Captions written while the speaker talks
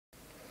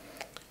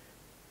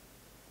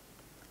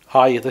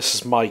Hi, this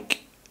is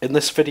Mike. In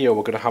this video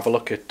we're going to have a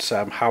look at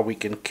how we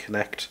can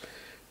connect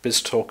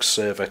BizTalk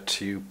server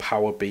to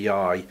Power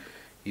BI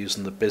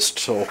using the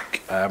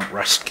BizTalk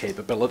REST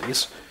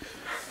capabilities.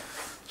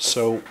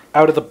 So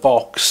out of the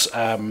box,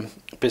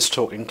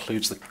 BizTalk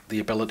includes the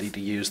ability to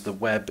use the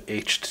web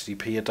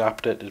HTTP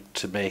adapter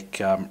to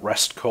make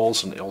REST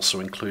calls, and it also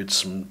includes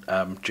some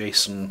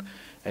JSON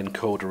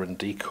encoder and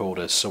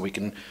decoder, so we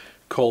can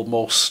call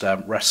most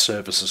REST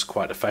services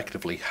quite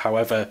effectively.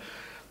 However,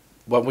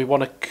 when we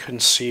want to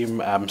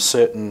consume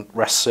certain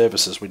REST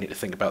services, we need to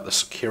think about the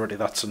security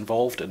that's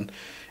involved. And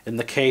in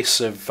the case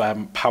of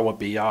Power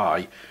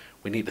BI,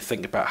 we need to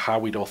think about how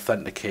we'd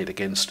authenticate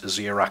against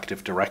Azure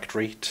Active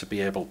Directory to be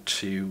able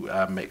to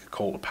make a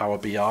call to Power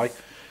BI.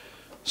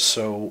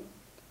 So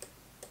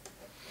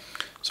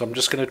I'm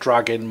just going to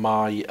drag in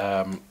my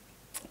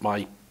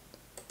my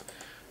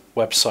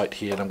website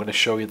here, and I'm going to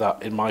show you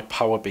that in my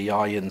Power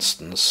BI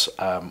instance,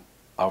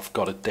 I've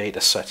got a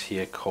data set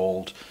here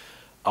called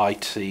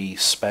IT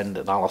spend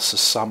analysis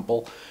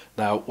sample.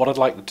 Now what I'd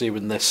like to do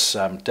in this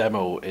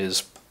demo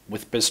is,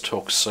 with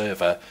BizTalk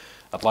server,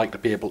 I'd like to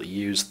be able to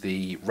use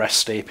the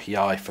REST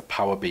API for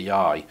Power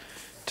BI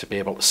to be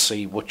able to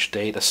see which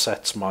data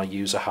sets my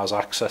user has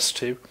access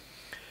to.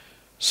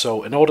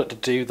 So in order to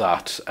do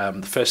that,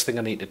 the first thing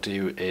I need to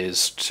do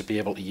is to be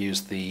able to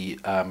use the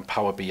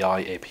Power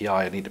BI API,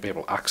 I need to be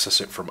able to access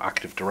it from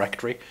Active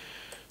Directory.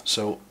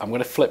 So I'm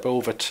going to flip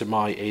over to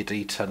my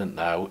AD tenant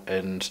now,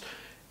 and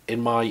in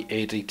my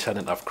AD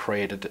tenant I've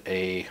created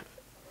a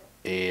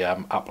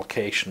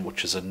application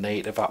which is a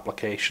native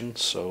application,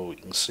 so you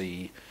can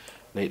see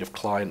native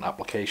client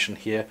application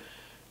here,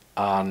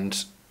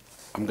 and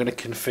I'm going to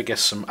configure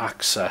some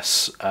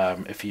access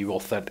if you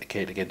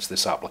authenticate against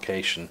this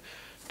application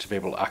to be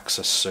able to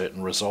access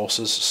certain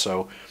resources.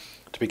 So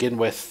to begin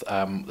with,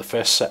 the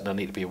first setting I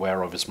need to be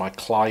aware of is my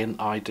client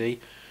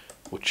ID,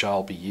 which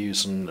I'll be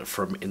using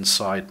from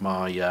inside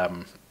my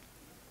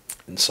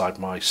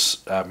my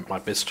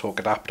BizTalk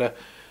adapter.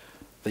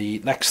 The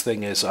next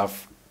thing is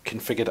I've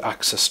configured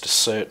access to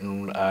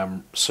certain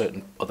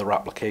certain other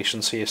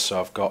applications here. So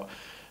I've got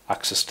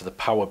access to the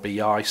Power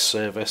BI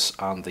service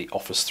and the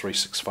Office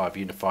 365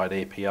 Unified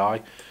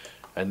API.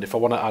 And if I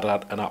want to add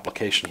an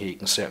application here, you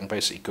can see I can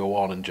basically go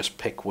on and just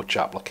pick which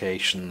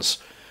applications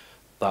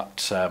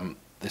that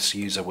this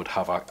user would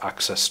have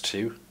access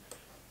to.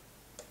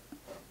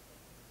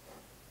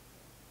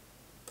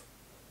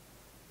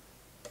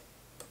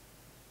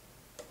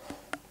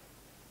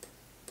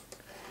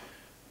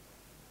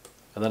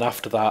 And then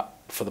after that,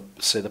 for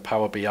the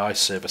Power BI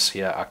service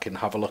here, I can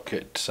have a look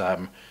at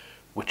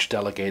which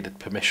delegated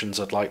permissions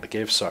I'd like to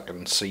give, so I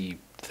can see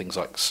things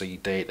like see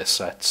data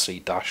sets, see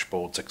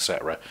dashboards,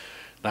 etc.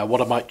 Now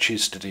what I might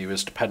choose to do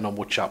is, depending on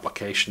which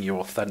application you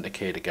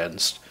authenticate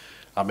against,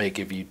 I may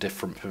give you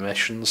different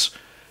permissions,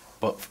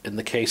 but in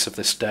the case of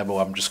this demo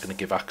I'm just going to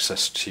give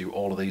access to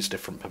all of these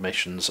different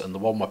permissions, and the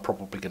one we're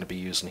probably going to be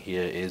using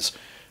here is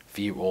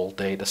view all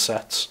data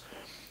sets.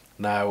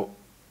 Now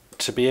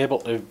to be able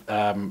to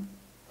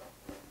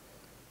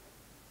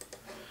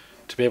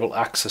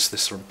access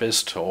this from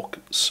BizTalk,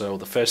 so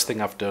the first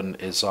thing I've done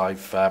is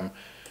I've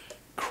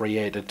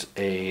created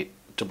a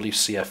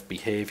WCF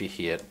behavior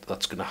here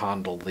that's going to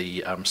handle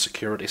the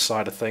security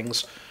side of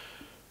things.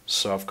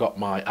 So I've got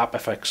my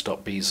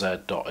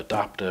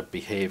appfx.bz.adapter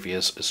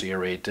behaviors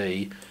Azure AD,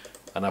 and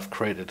I've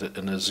created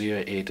an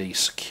Azure AD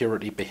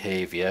security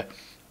behavior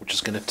which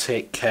is going to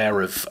take care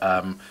of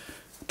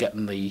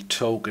getting the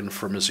token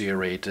from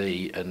Azure AD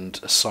and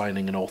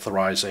assigning an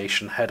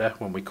authorization header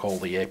when we call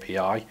the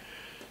API.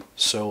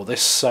 So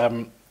this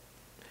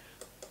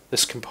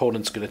this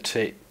component's going to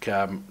take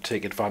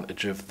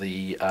advantage of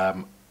the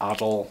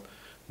ADL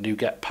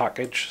NuGet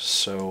package.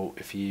 So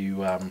if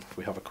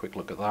we have a quick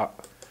look at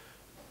that,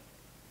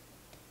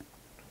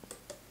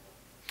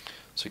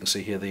 so you can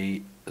see here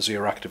the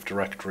Azure Active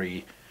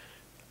Directory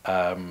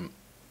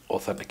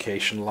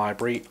authentication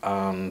library,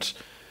 and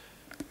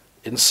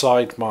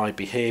inside my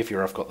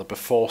behavior I've got the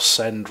before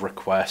send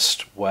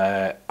request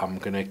where I'm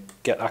going to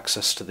get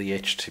access to the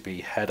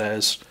HTTP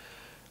headers,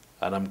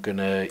 and I'm going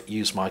to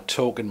use my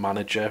token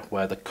manager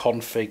where the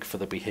config for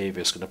the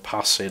behavior is going to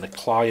pass in a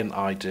client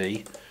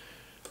ID,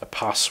 a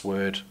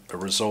password, a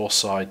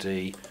resource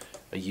ID,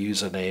 a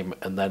username,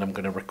 and then I'm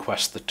going to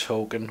request the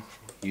token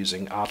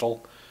using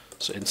ADL.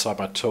 So inside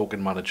my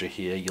token manager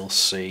here you'll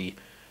see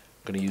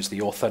I'm going to use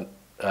the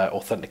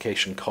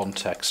authentication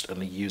context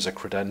and the user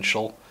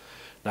credential.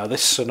 Now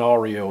this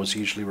scenario is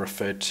usually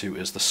referred to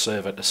as the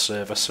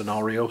server-to-server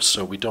scenario,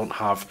 so we don't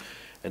have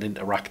an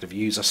interactive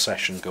user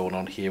session going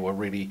on here. We're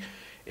really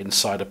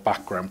inside a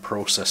background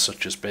process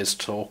such as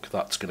BizTalk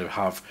that's going to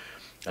have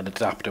an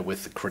adapter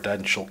with the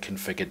credential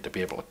configured to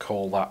be able to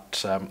call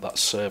that that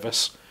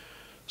service.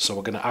 So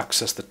we're going to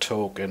access the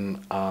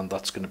token, and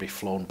that's going to be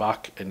flown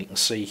back, and you can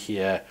see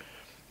here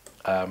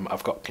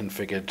I've got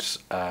configured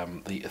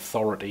the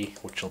authority,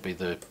 which will be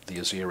the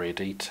Azure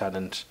AD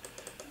tenant,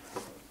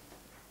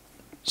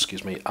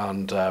 excuse me,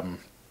 and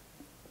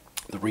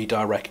the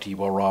redirect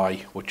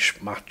URI,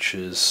 which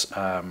matches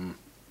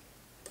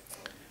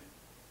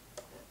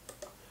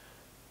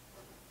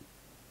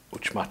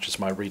which matches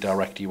my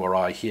redirect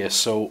URI here.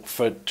 So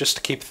for just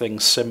to keep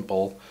things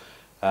simple,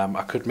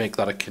 I could make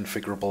that a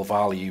configurable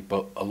value,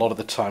 but a lot of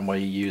the time where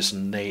you're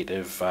using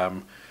native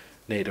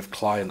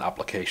client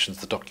applications,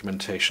 the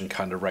documentation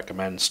kind of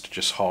recommends to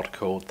just hard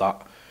code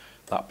that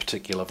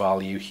particular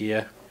value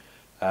here.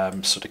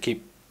 So to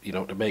keep,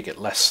 to make it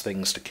less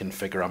things to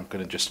configure, I'm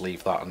going to just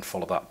leave that and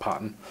follow that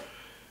pattern.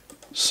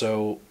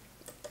 So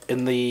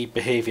in the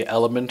behavior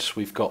element,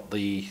 we've got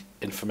the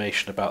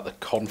information about the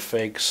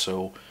config,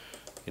 so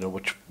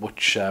which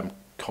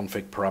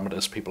config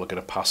parameters people are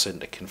going to pass in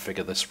to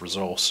configure this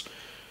resource.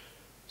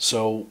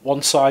 So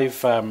once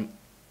I've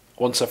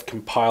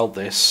compiled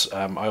this,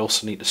 I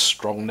also need to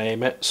strong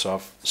name it. So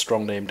I've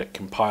strong named it,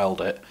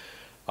 compiled it.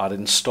 I'd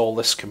install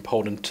this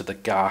component to the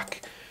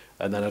GAC,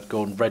 and then I'd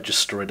go and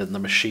register it in the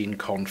machine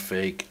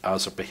config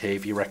as a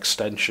behavior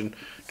extension,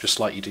 just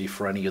like you do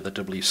for any other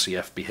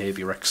WCF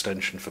behavior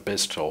extension for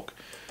BizTalk.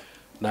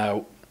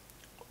 Now,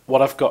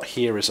 what I've got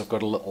here is I've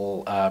got a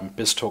little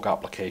BizTalk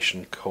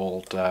application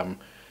called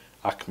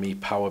Acme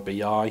Power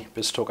BI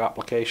BizTalk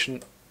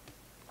application,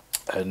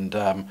 and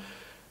going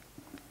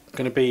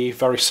to be a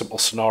very simple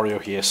scenario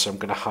here. So I'm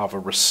going to have a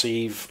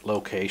receive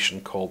location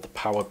called the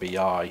Power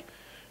BI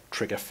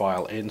trigger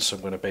file in. So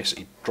I'm going to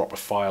basically drop a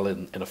file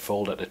in a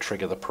folder to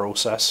trigger the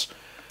process.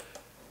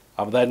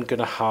 I'm then going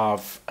to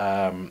have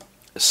a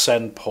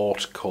send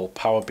port called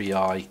Power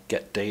BI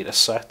get data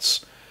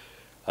sets,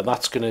 and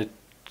that's going to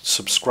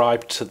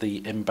subscribe to the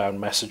inbound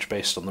message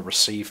based on the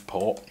receive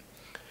port,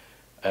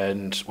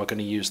 and we're going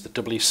to use the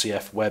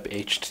WCF web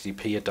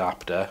HTTP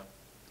adapter.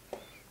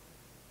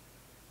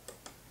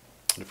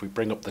 If we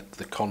bring up the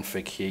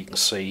config here, you can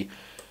see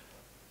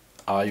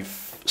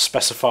I've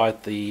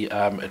specified the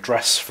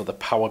address for the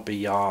Power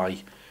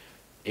BI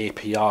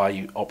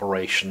API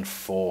operation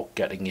for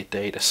getting your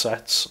data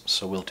sets.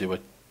 So we'll do a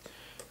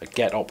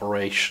get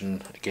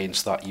operation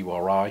against that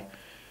URI.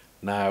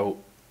 Now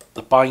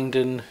the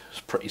binding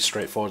is pretty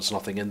straightforward, there's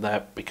nothing in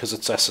there. Because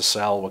it's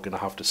SSL, we're going to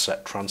have to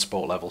set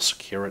transport level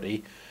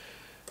security.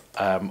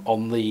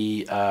 On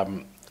the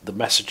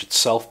message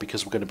itself,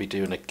 because we're going to be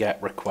doing a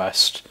get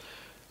request,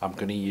 I'm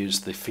going to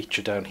use the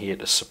feature down here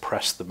to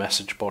suppress the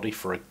message body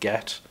for a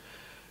get.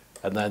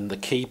 And then the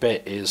key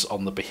bit is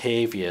on the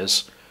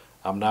behaviors.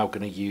 I'm now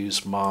going to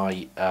use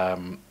my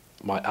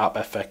my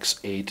AppFX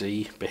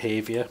AD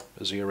behavior,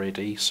 Azure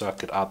AD, so I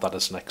could add that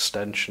as an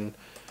extension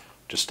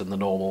just in the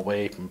normal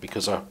way, and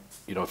because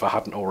if I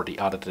hadn't already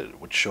added it, it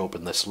would show up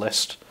in this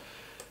list.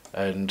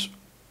 And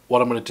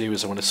what I'm going to do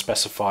is I'm going to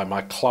specify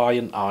my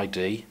client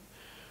ID,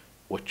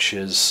 which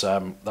is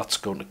that's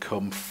going to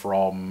come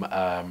from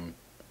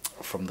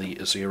the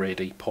Azure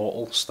AD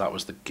portal. So that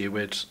was the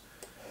GUID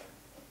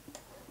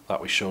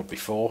that we showed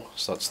before,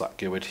 so that's that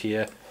GUID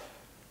here.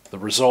 The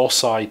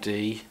resource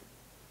ID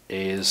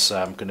is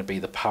going to be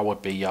the Power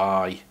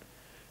BI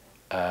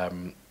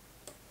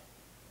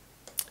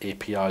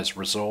API's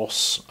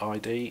resource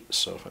ID.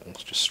 So if I can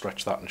just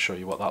stretch that and show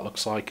you what that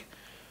looks like.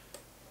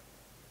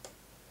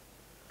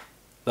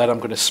 Then I'm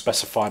going to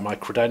specify my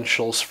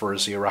credentials for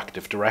Azure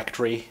Active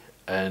Directory,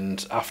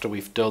 and after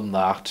we've done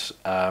that,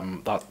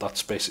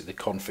 that's basically the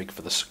config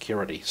for the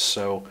security.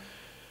 So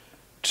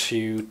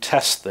to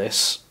test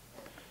this,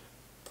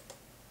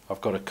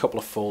 I've got a couple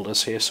of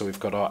folders here. So we've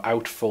got our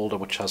out folder,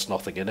 which has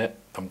nothing in it.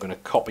 I'm going to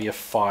copy a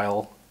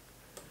file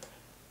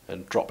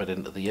and drop it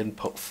into the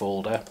input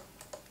folder.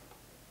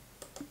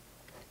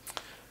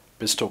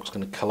 BizTalk's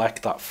going to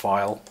collect that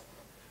file,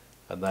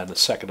 and then a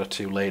second or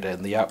two later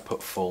in the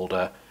output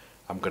folder,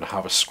 I'm going to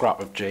have a scrap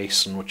of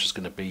JSON, which is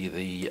going to be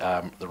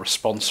the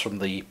response from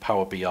the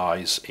Power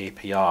BI's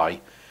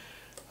API,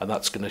 and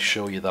that's going to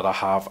show you that I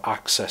have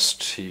access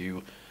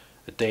to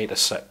a data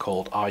set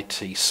called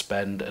IT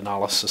spend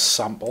analysis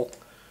sample.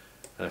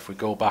 And if we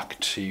go back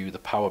to the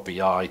Power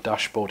BI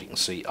dashboard, you can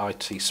see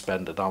IT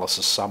spend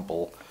analysis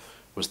sample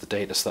was the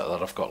data set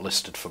that I've got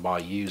listed for my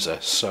user.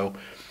 So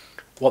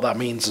what that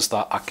means is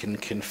that I can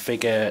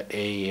configure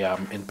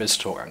in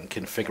BizTalk, I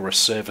can configure a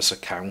service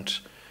account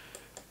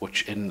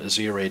which in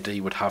Azure AD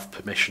would have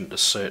permission to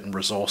certain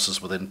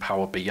resources within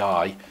Power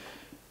BI,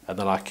 and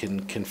then I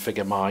can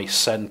configure my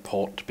send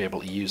port to be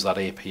able to use that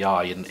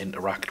API and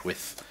interact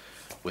with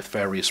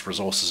various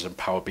resources in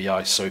Power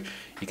BI. So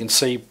you can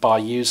see by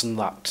using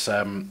that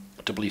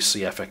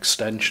WCF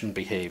extension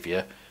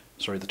behavior,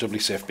 the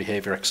WCF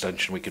behavior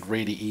extension, we could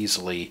really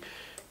easily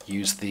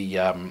use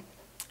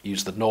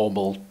the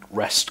normal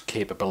REST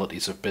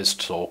capabilities of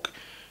BizTalk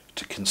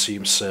to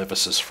consume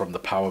services from the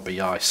Power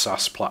BI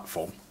SaaS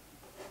platform.